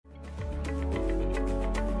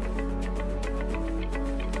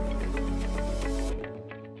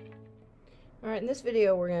in this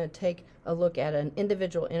video we're going to take a look at an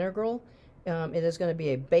individual integral. It is going to be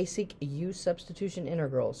a basic U-substitution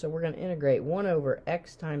integral. So we're going to integrate 1 over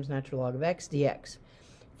x times natural log of x dx.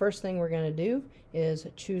 First thing we're going to do is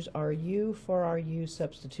choose our u for our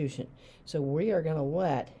U-substitution. So we are going to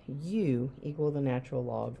let u equal the natural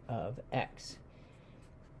log of x.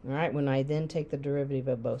 Alright, when I then take the derivative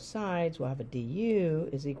of both sides, we'll have a du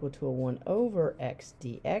is equal to a 1 over x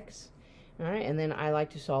dx. Alright, and then I like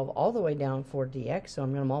to solve all the way down for dx, so I'm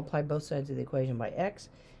going to multiply both sides of the equation by x.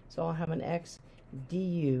 So I'll have an x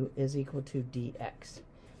du is equal to dx.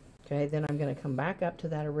 Okay, then I'm going to come back up to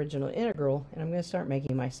that original integral, and I'm going to start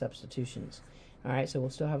making my substitutions. Alright, so we'll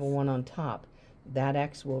still have a 1 on top. That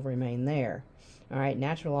x will remain there. Alright,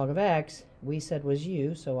 natural log of x, we said was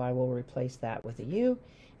u, so I will replace that with a u.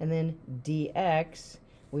 And then dx,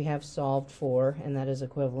 we have solved for, and that is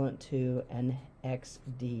equivalent to an x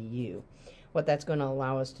du. What that's going to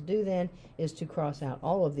allow us to do then is to cross out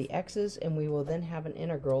all of the x's, and we will then have an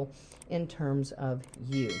integral in terms of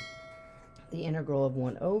u. The integral of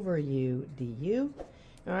 1 over u du.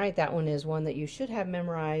 Alright, that one is one that you should have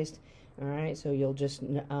memorized. Alright, so you'll just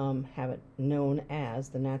have it known as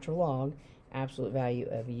the natural log, absolute value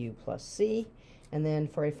of u plus c. And then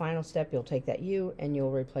for a final step, you'll take that u and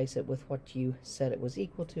you'll replace it with what you said it was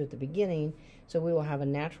equal to at the beginning. So we will have a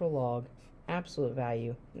natural log, absolute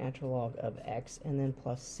value, natural log of x, and then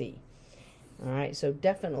plus c. Alright, so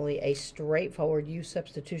definitely a straightforward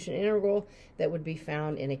U-substitution integral that would be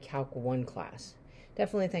found in a Calc 1 class.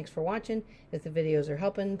 Definitely thanks for watching. If the videos are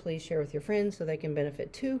helping, please share with your friends so they can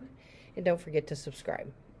benefit too. And don't forget to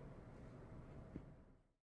subscribe.